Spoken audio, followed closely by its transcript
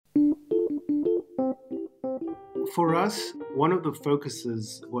for us, one of the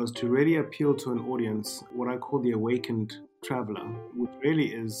focuses was to really appeal to an audience, what I call the awakened traveler, which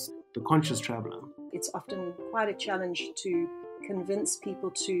really is the conscious traveler. It's often quite a challenge to convince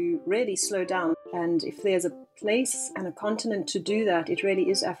people to really slow down. And if there's a place and a continent to do that, it really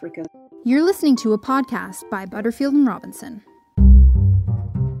is Africa. You're listening to a podcast by Butterfield and Robinson.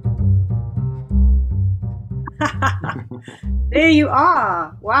 There you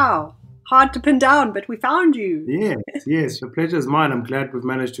are. Wow. Hard to pin down, but we found you. Yes. The pleasure is mine. I'm glad we've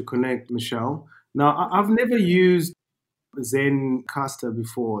managed to connect, Michelle. Now, I've never used Zencaster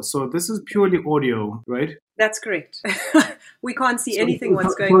before, so this is purely audio, right? That's correct. We can't see anything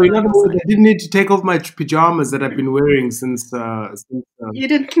what's going on. In other words, I didn't need to take off my pajamas that I've been wearing since you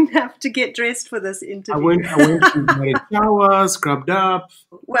didn't have to get dressed for this interview. I went to my shower, scrubbed up.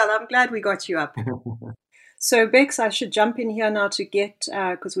 Well, I'm glad we got you up. So, Beks, I should jump in here now to get,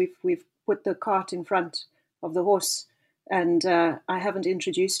 because we've put the cart in front of the horse, and I haven't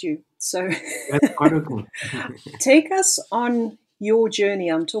introduced you. So, that's wonderful. Take us on your journey.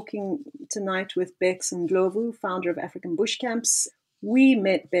 I'm talking tonight with Beks Ndlovu, founder of African Bush Camps. We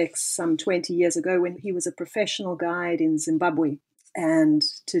met Beks some 20 years ago when he was a professional guide in Zimbabwe. And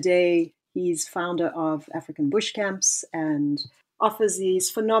today he's founder of African Bush Camps and offers these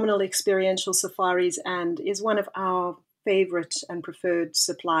phenomenal experiential safaris and is one of our favorite and preferred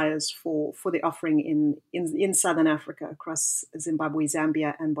suppliers for the offering in Southern Africa, across Zimbabwe,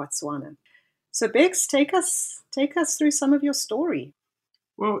 Zambia, and Botswana. So, Beks, take us through some of your story.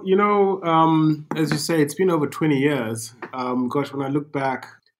 Well, as you say, it's been over 20 years. When I look back,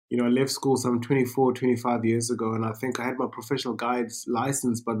 I left school some 24, 25 years ago, and I think I had my professional guide's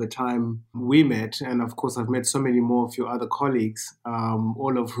license by the time we met. And of course, I've met so many more of your other colleagues,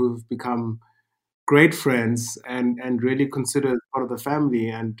 all of who've become great friends and really considered part of the family.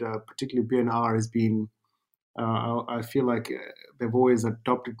 And particularly B&R has been, I feel like they've always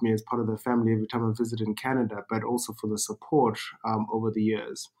adopted me as part of the family every time I visit in Canada, but also for the support over the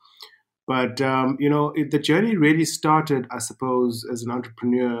years. But, the journey really started, I suppose, as an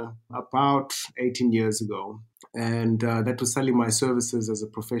entrepreneur about 18 years ago. And that was selling my services as a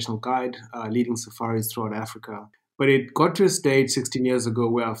professional guide, leading safaris throughout Africa. But it got to a stage 16 years ago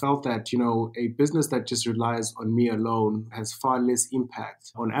where I felt that, a business that just relies on me alone has far less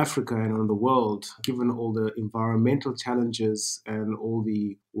impact on Africa and on the world, given all the environmental challenges and all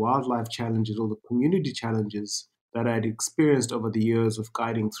the wildlife challenges, all the community challenges that I had experienced over the years of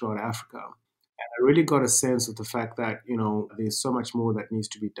guiding throughout Africa. And I really got a sense of the fact that, there's so much more that needs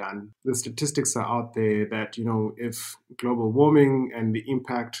to be done. The statistics are out there that, if global warming and the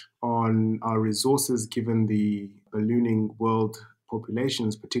impact on our resources, given the ballooning world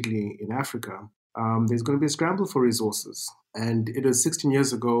populations, particularly in Africa, there's going to be a scramble for resources. And it is 16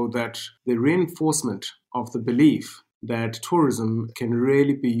 years ago that the reinforcement of the belief that tourism can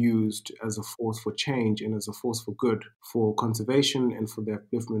really be used as a force for change and as a force for good, for conservation and for the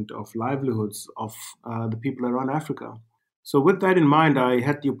upliftment of livelihoods of the people around Africa. So with that in mind, I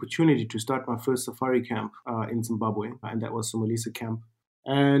had the opportunity to start my first safari camp in Zimbabwe, and that was Somalisa Camp.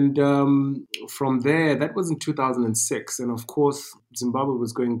 And from there, that was in 2006. And of course, Zimbabwe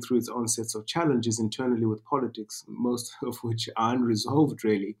was going through its own sets of challenges internally with politics, most of which are unresolved,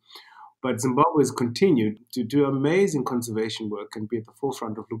 really. But Zimbabwe has continued to do amazing conservation work and be at the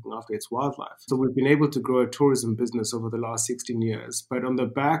forefront of looking after its wildlife. So we've been able to grow a tourism business over the last 16 years. But on the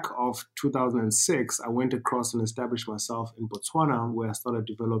back of 2006, I went across and established myself in Botswana, where I started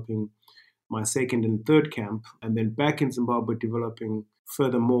developing my second and third camp, and then back in Zimbabwe developing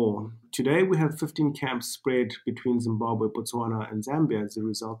furthermore. Today, we have 15 camps spread between Zimbabwe, Botswana, and Zambia as a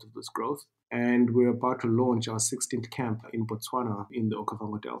result of this growth. And we're about to launch our 16th camp in Botswana in the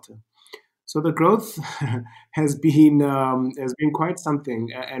Okavango Delta. So the growth has been quite something,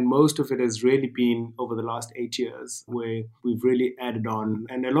 and most of it has really been over the last 8 years, where we've really added on.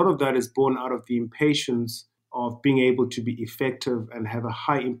 And a lot of that is born out of the impatience of being able to be effective and have a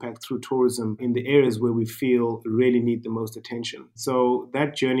high impact through tourism in the areas where we feel really need the most attention. So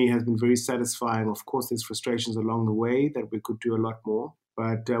that journey has been very satisfying. Of course, there's frustrations along the way that we could do a lot more.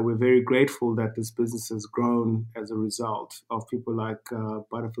 But we're very grateful that this business has grown as a result of people like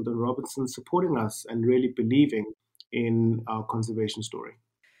Butterfield and Robinson supporting us and really believing in our conservation story.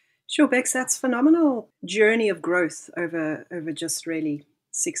 Sure, Beks, that's phenomenal journey of growth over just really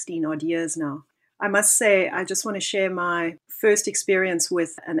 16 odd years now. I must say, I just want to share my first experience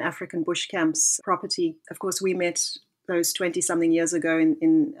with an African Bush Camps property. Of course, we met those 20-something years ago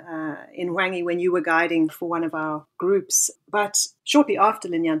in Hwange when you were guiding for one of our groups. But shortly after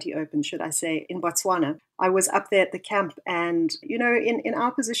Linyanti opened, should I say, in Botswana, I was up there at the camp. And, in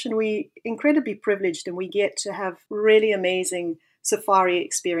our position, we're incredibly privileged and we get to have really amazing safari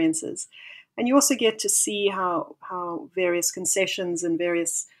experiences. And you also get to see how various concessions and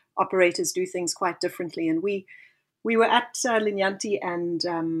various operators do things quite differently. And we were at Linyanti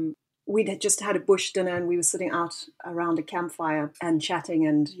and we'd had just had a bush dinner and we were sitting out around a campfire and chatting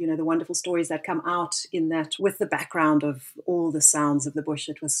and, the wonderful stories that come out in that with the background of all the sounds of the bush.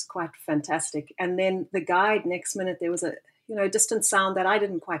 It was quite fantastic. And then the guide, next minute, there was a, distant sound that I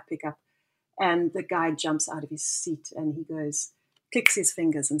didn't quite pick up. And the guide jumps out of his seat and he goes, clicks his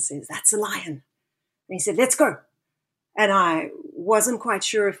fingers and says, "That's a lion." And he said, "Let's go." And I wasn't quite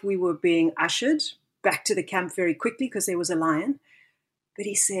sure if we were being ushered back to the camp very quickly because there was a lion. But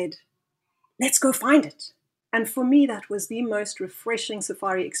he said, "Let's go find it." And for me, that was the most refreshing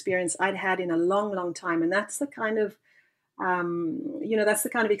safari experience I'd had in a long, long time. And that's the kind of, that's the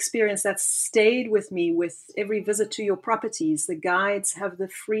kind of experience that stayed with me with every visit to your properties. The guides have the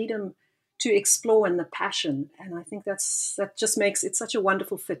freedom to explore and the passion. And I think that just makes it such a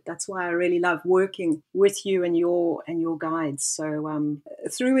wonderful fit. That's why I really love working with you and your guides. So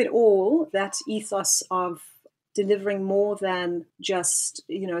through it all, that ethos of delivering more than just,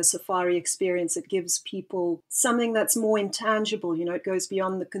 a safari experience. It gives people something that's more intangible. It goes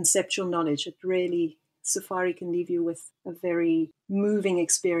beyond the conceptual knowledge. It really, safari can leave you with a very moving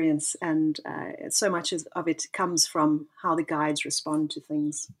experience. And so much of it comes from how the guides respond to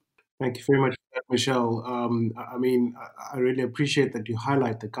things. Thank you very much for that, Michelle. I really appreciate that you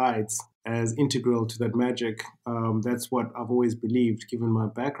highlight the guides as integral to that magic. That's what I've always believed, given my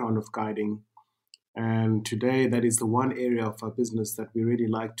background of guiding. And today, that is the one area of our business that we really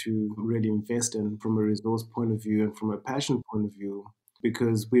like to really invest in from a resource point of view and from a passion point of view,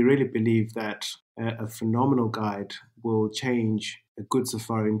 because we really believe that a phenomenal guide will change a good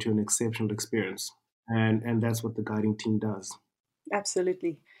safari into an exceptional experience. And that's what the guiding team does.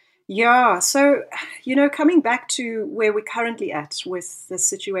 Absolutely. Yeah. So, coming back to where we're currently at with the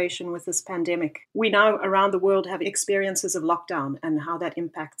situation with this pandemic, we now around the world have experiences of lockdown and how that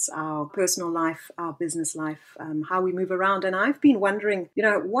impacts our personal life, our business life, how we move around. And I've been wondering,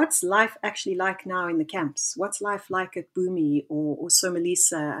 what's life actually like now in the camps? What's life like at Bumi or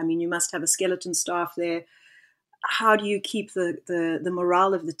Somalisa? I mean, you must have a skeleton staff there. How do you keep the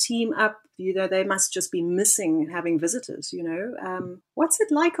morale of the team up? They must just be missing having visitors, What's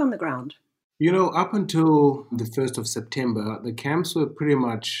it like on the ground? Up until the 1st of September, the camps were pretty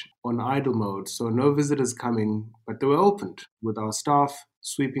much on idle mode. So no visitors coming, but they were opened with our staff,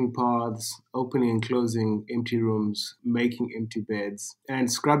 sweeping paths, opening and closing empty rooms, making empty beds,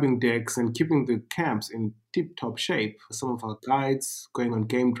 and scrubbing decks and keeping the camps in tip-top shape. Some of our guides going on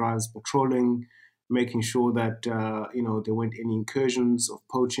game drives, patrolling, making sure that, there weren't any incursions of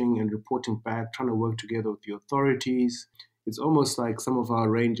poaching and reporting back, trying to work together with the authorities. It's almost like some of our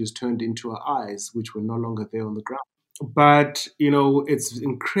rangers turned into our eyes, which were no longer there on the ground. But, it's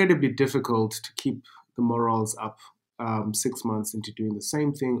incredibly difficult to keep the morals up 6 months into doing the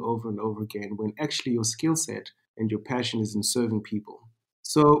same thing over and over again when actually your skill set and your passion is in serving people.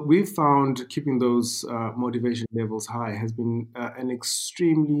 So we've found keeping those motivation levels high has been an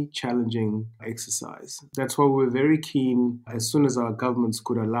extremely challenging exercise. That's why we're very keen, as soon as our governments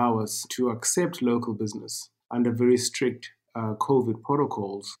could allow us to accept local business under very strict COVID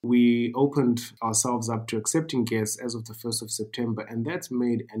protocols, we opened ourselves up to accepting guests as of the 1st of September. And that's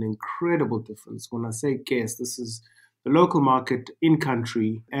made an incredible difference. When I say guests, this is the local market in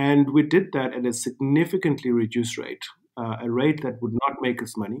country. And we did that at a significantly reduced rate. A rate that would not make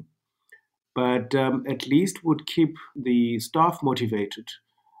us money, but at least would keep the staff motivated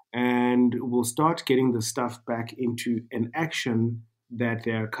and will start getting the staff back into an action that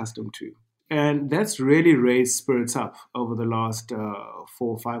they're accustomed to. And that's really raised spirits up over the last 4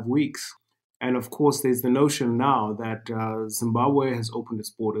 or 5 weeks. And of course, there's the notion now that Zimbabwe has opened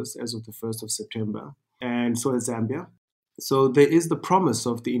its borders as of the 1st of September, and so has Zambia. So there is the promise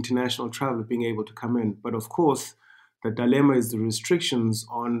of the international traveler being able to come in. But of course, the dilemma is the restrictions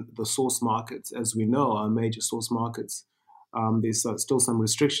on the source markets. As we know, our major source markets, there's still some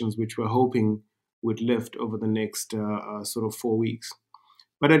restrictions which we're hoping would lift over the next sort of 4 weeks.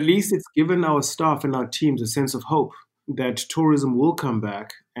 But at least it's given our staff and our teams a sense of hope that tourism will come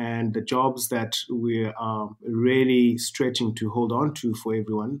back and the jobs that we are really stretching to hold on to for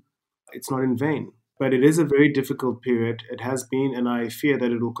everyone, it's not in vain. But it is a very difficult period. It has been, and I fear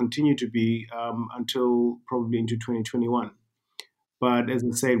that it will continue to be until probably into 2021. But as I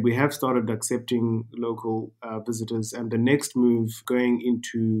said, we have started accepting local visitors, and the next move going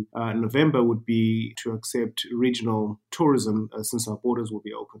into November would be to accept regional tourism since our borders will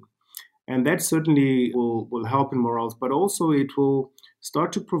be open. And that certainly will help in morals, but also it will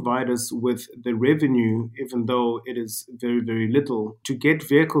start to provide us with the revenue, even though it is very, very little, to get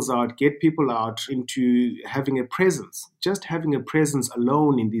vehicles out, get people out into having a presence. Just having a presence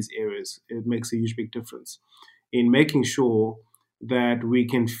alone in these areas, it makes a huge big difference in making sure that we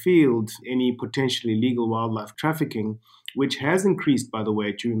can field any potentially illegal wildlife trafficking, which has increased, by the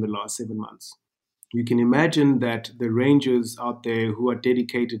way, during the last 7 months. You can imagine that the rangers out there who are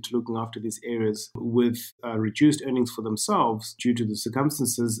dedicated to looking after these areas with reduced earnings for themselves due to the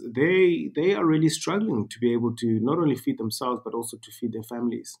circumstances, they are really struggling to be able to not only feed themselves, but also to feed their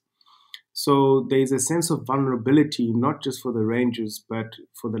families. So there's a sense of vulnerability, not just for the rangers, but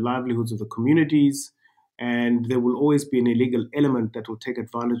for the livelihoods of the communities. And there will always be an illegal element that will take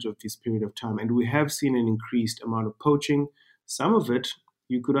advantage of this period of time. And we have seen an increased amount of poaching. Some of it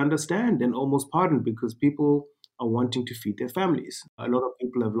you could understand and almost pardon because people are wanting to feed their families. A lot of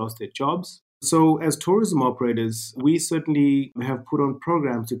people have lost their jobs. So as tourism operators, we certainly have put on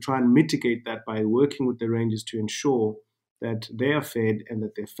programs to try and mitigate that by working with the rangers to ensure that they are fed and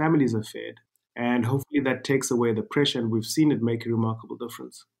that their families are fed. And hopefully that takes away the pressure, and we've seen it make a remarkable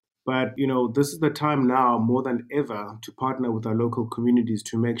difference. But, this is the time now more than ever to partner with our local communities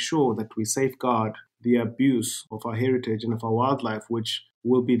to make sure that we safeguard the abuse of our heritage and of our wildlife, which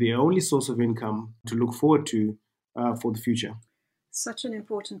will be the only source of income to look forward to for the future. Such an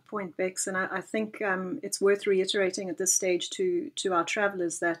important point, Beks, and I think it's worth reiterating at this stage to our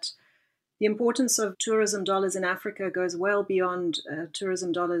travelers that the importance of tourism dollars in Africa goes well beyond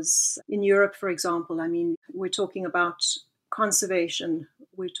tourism dollars in Europe, for example. I mean, we're talking about conservation,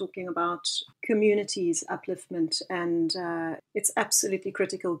 we're talking about communities upliftment, and it's absolutely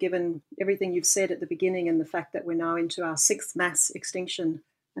critical given everything you've said at the beginning and the fact that we're now into our 6th mass extinction.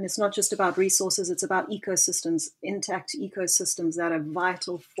 And it's not just about resources, it's about ecosystems, intact ecosystems that are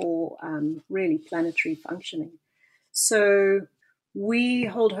vital for really planetary functioning. So we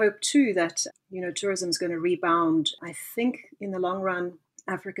hold hope too that tourism is going to rebound. I think in the long run,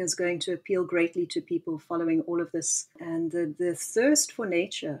 Africa is going to appeal greatly to people following all of this. And the thirst for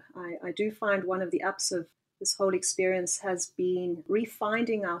nature, I do find one of the ups of this whole experience has been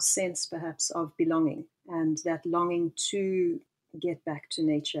refinding our sense perhaps of belonging and that longing to get back to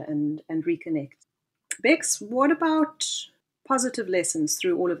nature and reconnect. Beks, what about positive lessons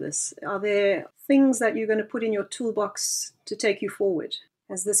through all of this? Are there things that you're going to put in your toolbox to take you forward?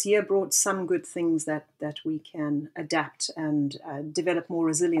 Has this year brought some good things that we can adapt and develop more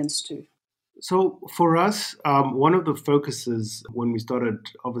resilience to? So for us, one of the focuses when we started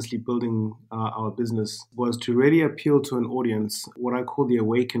obviously building our business was to really appeal to an audience, what I call the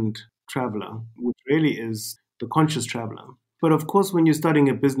awakened traveler, which really is the conscious traveler. But of course, when you're starting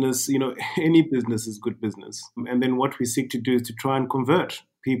a business, any business is good business. And then what we seek to do is to try and convert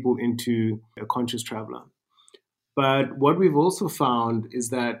people into a conscious traveler. But what we've also found is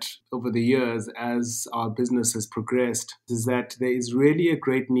that over the years, as our business has progressed, is that there is really a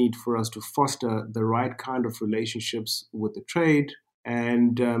great need for us to foster the right kind of relationships with the trade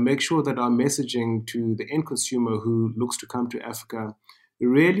and make sure that our messaging to the end consumer who looks to come to Africa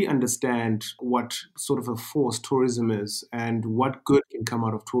really understand what sort of a force tourism is and what good can come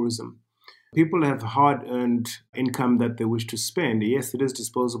out of tourism. People have hard-earned income that they wish to spend. Yes, it is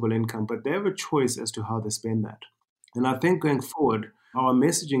disposable income, but they have a choice as to how they spend that. And I think going forward, our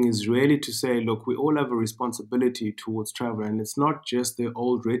messaging is really to say, look, we all have a responsibility towards travel. And it's not just the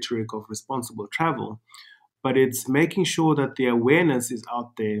old rhetoric of responsible travel, but it's making sure that the awareness is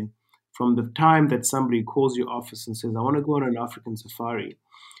out there from the time that somebody calls your office and says, I want to go on an African safari.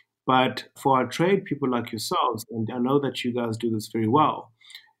 But for our trade people like yourselves, and I know that you guys do this very well,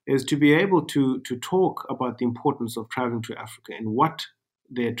 is to be able to talk about the importance of traveling to Africa and what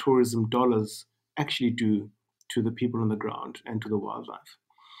their tourism dollars actually do to the people on the ground and to the wildlife.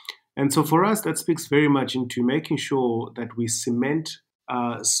 And so for us, that speaks very much into making sure that we cement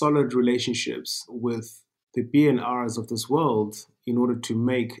solid relationships with the B&Rs of this world in order to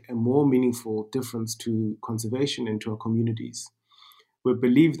make a more meaningful difference to conservation and to our communities. We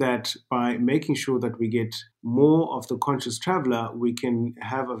believe that by making sure that we get more of the conscious traveler, we can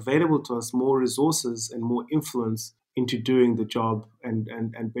have available to us more resources and more influence into doing the job and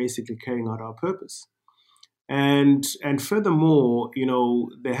basically carrying out our purpose. And furthermore,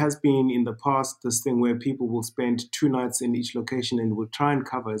 there has been in the past this thing where people will spend 2 nights in each location and will try and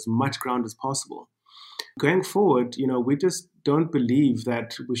cover as much ground as possible. Going forward, we just don't believe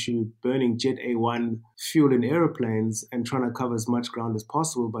that we should be burning Jet A1 fuel in aeroplanes and trying to cover as much ground as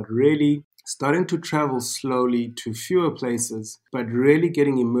possible, but really starting to travel slowly to fewer places, but really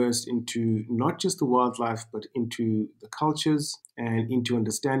getting immersed into not just the wildlife, but into the cultures and into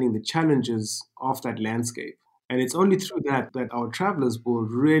understanding the challenges of that landscape. And it's only through that our travelers will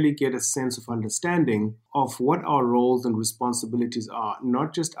really get a sense of understanding of what our roles and responsibilities are,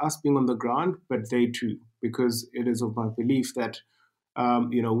 not just us being on the ground, but they too, because it is of my belief that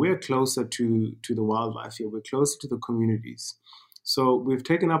we're closer to the wildlife here, we're closer to the communities. So we've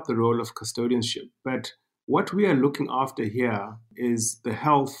taken up the role of custodianship, but what we are looking after here is the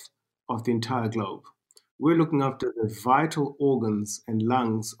health of the entire globe. We're looking after the vital organs and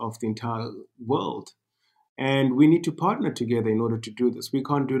lungs of the entire world. And we need to partner together in order to do this. We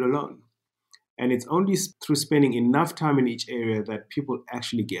can't do it alone. And it's only through spending enough time in each area that people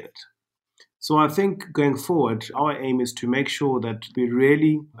actually get it. So I think going forward, our aim is to make sure that we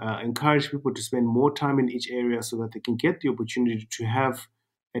really encourage people to spend more time in each area so that they can get the opportunity to have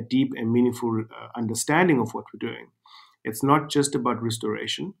a deep and meaningful understanding of what we're doing. It's not just about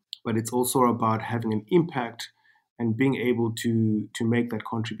restoration, but it's also about having an impact and being able to make that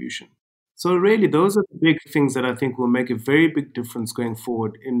contribution. So really, those are the big things that I think will make a very big difference going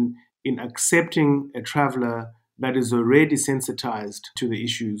forward in accepting a traveler that is already sensitized to the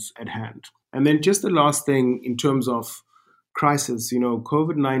issues at hand. And then just the last thing in terms of crisis,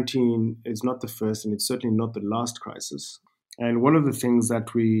 COVID-19 is not the first and it's certainly not the last crisis. And one of the things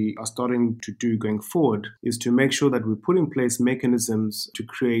that we are starting to do going forward is to make sure that we put in place mechanisms to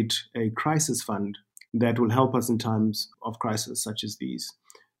create a crisis fund that will help us in times of crisis such as these.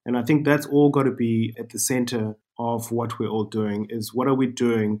 And I think that's all got to be at the center of what we're all doing, is what are we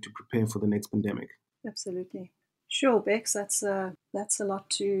doing to prepare for the next pandemic? Absolutely. Sure, Bex, that's a lot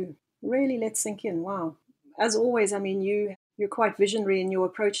to really let sink in. Wow. As always, I mean, you're quite visionary in your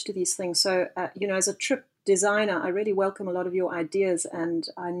approach to these things. So, as a trip designer, I really welcome a lot of your ideas. And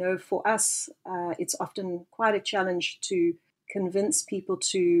I know for us, it's often quite a challenge to convince people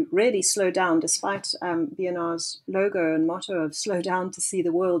to really slow down, despite B&R's logo and motto of slow down to see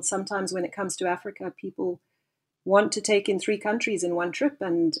the world. Sometimes when it comes to Africa, people want to take in 3 countries in one trip.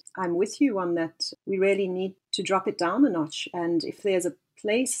 And I'm with you on that. We really need to drop it down a notch. And if there's a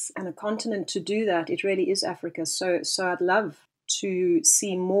place and a continent to do that, it really is Africa. So I'd love to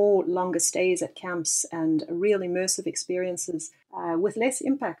see more longer stays at camps and real immersive experiences with less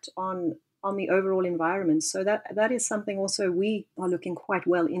impact on the overall environment. So that is something also we are looking quite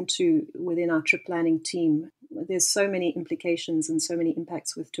well into within our trip planning team. There's so many implications and so many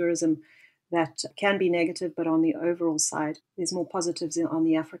impacts with tourism that can be negative, but on the overall side, there's more positives on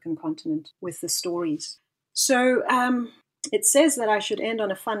the African continent with the stories. So it says that I should end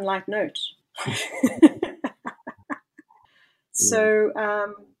on a fun, light note. So,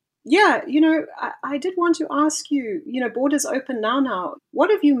 I did want to ask you, borders open now. What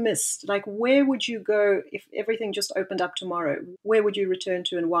have you missed? Like, where would you go if everything just opened up tomorrow? Where would you return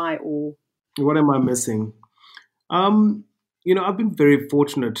to and why? Or what am I missing? I've been very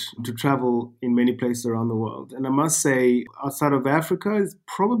fortunate to travel in many places around the world. And I must say, outside of Africa, is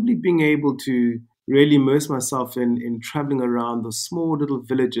probably being able to really immerse myself in traveling around the small little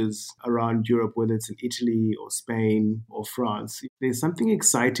villages around Europe, whether it's in Italy or Spain or France. There's something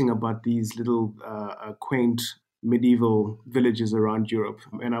exciting about these little quaint medieval villages around Europe.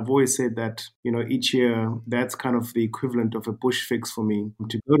 And I've always said that, each year, that's kind of the equivalent of a bush fix for me,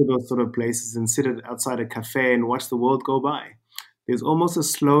 to go to those sort of places and sit outside a cafe and watch the world go by. There's almost a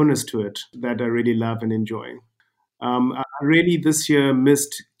slowness to it that I really love and enjoy. I really this year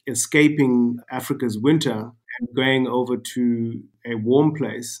missed escaping Africa's winter and going over to a warm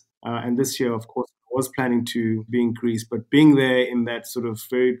place. And this year, of course, I was planning to be in Greece, but being there in that sort of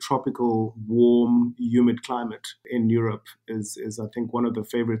very tropical, warm, humid climate in Europe is I think, one of the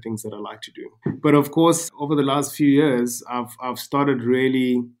favorite things that I like to do. But of course, over the last few years, I've started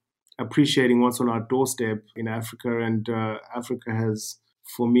really appreciating what's on our doorstep in Africa. And Africa has,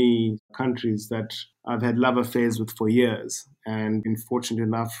 for me, countries that I've had love affairs with for years and been fortunate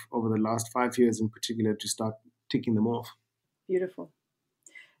enough over the last 5 years in particular to start ticking them off. Beautiful.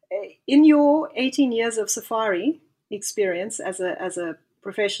 In your 18 years of safari experience as a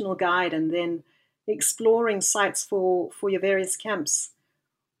professional guide and then exploring sites for your various camps,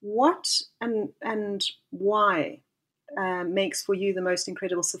 what and why makes for you the most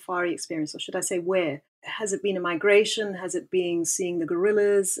incredible safari experience? Or should I say where? Has it been a migration? Has it been seeing the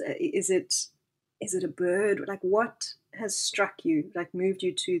gorillas? Is it a bird? Like, what has struck you, like moved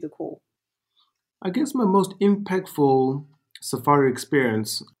you to the core? I guess my most impactful safari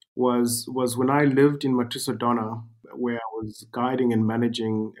experience was when I lived in Botswana where I was guiding and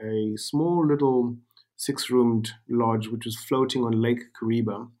managing a small little 6-roomed lodge, which was floating on Lake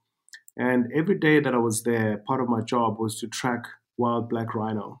Kariba. And every day that I was there, part of my job was to track wild black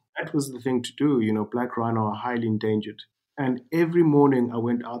rhino. That was the thing to do. Black rhino are highly endangered. And every morning I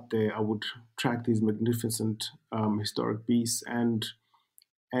went out there, I would track these magnificent historic beasts. And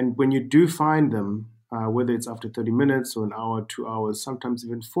when you do find them, whether it's after 30 minutes or an hour, 2 hours, sometimes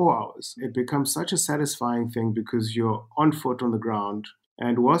even 4 hours, it becomes such a satisfying thing because you're on foot on the ground.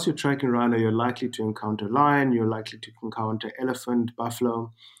 And whilst you're tracking rhino, you're likely to encounter lion, you're likely to encounter elephant,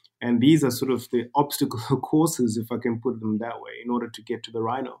 buffalo. And these are sort of the obstacle courses, if I can put them that way, in order to get to the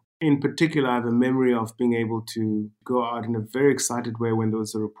rhino. In particular, I have a memory of being able to go out in a very excited way when there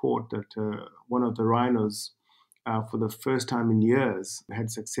was a report that one of the rhinos, for the first time in years, had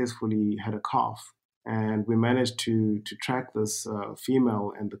successfully had a calf. And we managed to track this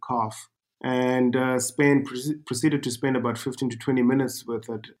female and the calf and proceeded to spend about 15 to 20 minutes with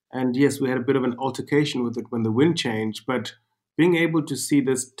it. And yes, we had a bit of an altercation with it when the wind changed, but being able to see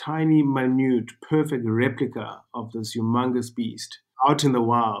this tiny, minute, perfect replica of this humongous beast out in the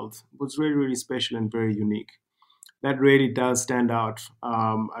wild was really, really special and very unique. That really does stand out,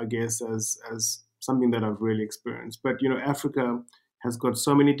 I guess, as something that I've really experienced. But, Africa has got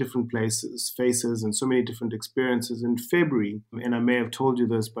so many different faces, and so many different experiences. In February, and I may have told you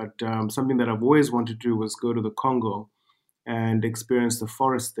this, but something that I've always wanted to do was go to the Congo and experience the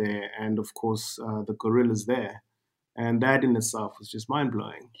forest there and, of course, the gorillas there. And that in itself was just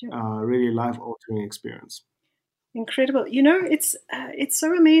mind-blowing, really life-altering experience. Incredible. It's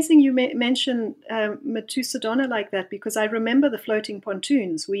so amazing you mention Matusadona like that, because I remember the floating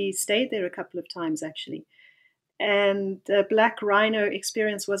pontoons. We stayed there a couple of times, actually. And the black rhino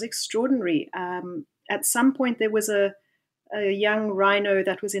experience was extraordinary. At some point, there was a young rhino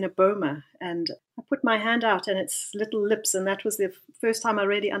that was in a boma, and I put my hand out and its little lips, and that was the first time I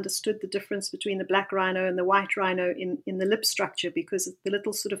really understood the difference between the black rhino and the white rhino in the lip structure, because the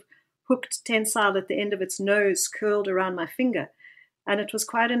little sort of hooked tensile at the end of its nose curled around my finger, and it was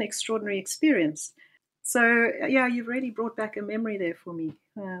quite an extraordinary experience. So, yeah, you've really brought back a memory there for me.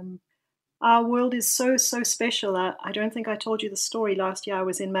 Our world is so, so special. I don't think I told you the story. Last year I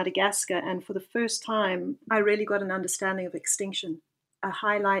was in Madagascar, and for the first time, I really got an understanding of extinction. A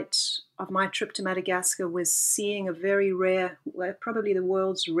highlight of my trip to Madagascar was seeing a very rare, probably the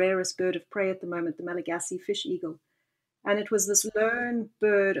world's rarest bird of prey at the moment, the Malagasy fish eagle. And it was this lone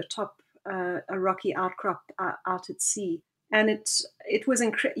bird atop a rocky outcrop out at sea. And it was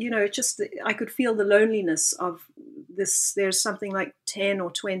incredible. I could feel the loneliness of this. There's something like 10 or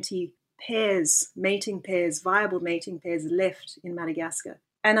 20 mating pairs, viable mating pairs left in Madagascar.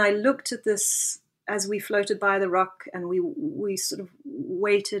 And I looked at this as we floated by the rock, and we sort of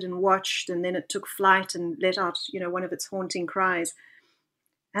waited and watched, and then it took flight and let out, one of its haunting cries.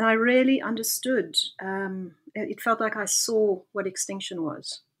 And I really understood. It felt like I saw what extinction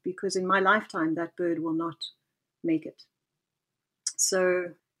was, because in my lifetime, that bird will not make it.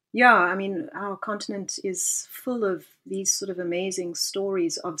 So, yeah, I mean, our continent is full of these sort of amazing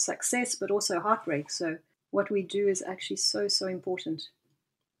stories of success, but also heartbreak. So what we do is actually so, so important.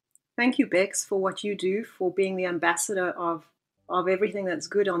 Thank you, Beks, for what you do, for being the ambassador of everything that's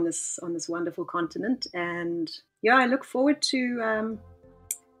good on this wonderful continent. And yeah, I look forward to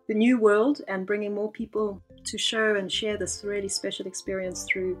the new world and bringing more people to show and share this really special experience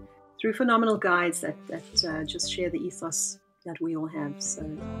through phenomenal guides that just share the ethos that we all have. So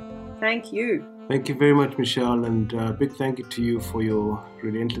thank you. Thank you very much, Michelle, and big thank you to you for your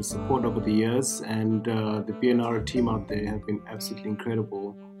relentless support over the years. And the B&R team out there have been absolutely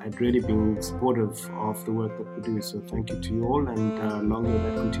incredible and really been supportive of the work that we do. So thank you to you all, and long may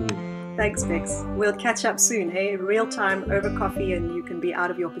that continue. Thanks, Beks. We'll catch up soon, hey? Real time over coffee, and you can be out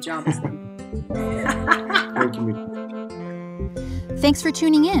of your pajamas then. Thank you, Michelle. Thanks for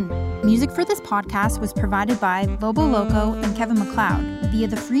tuning in. Music for this podcast was provided by Lobo Loco and Kevin MacLeod via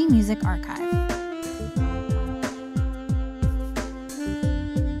the Free Music Archive.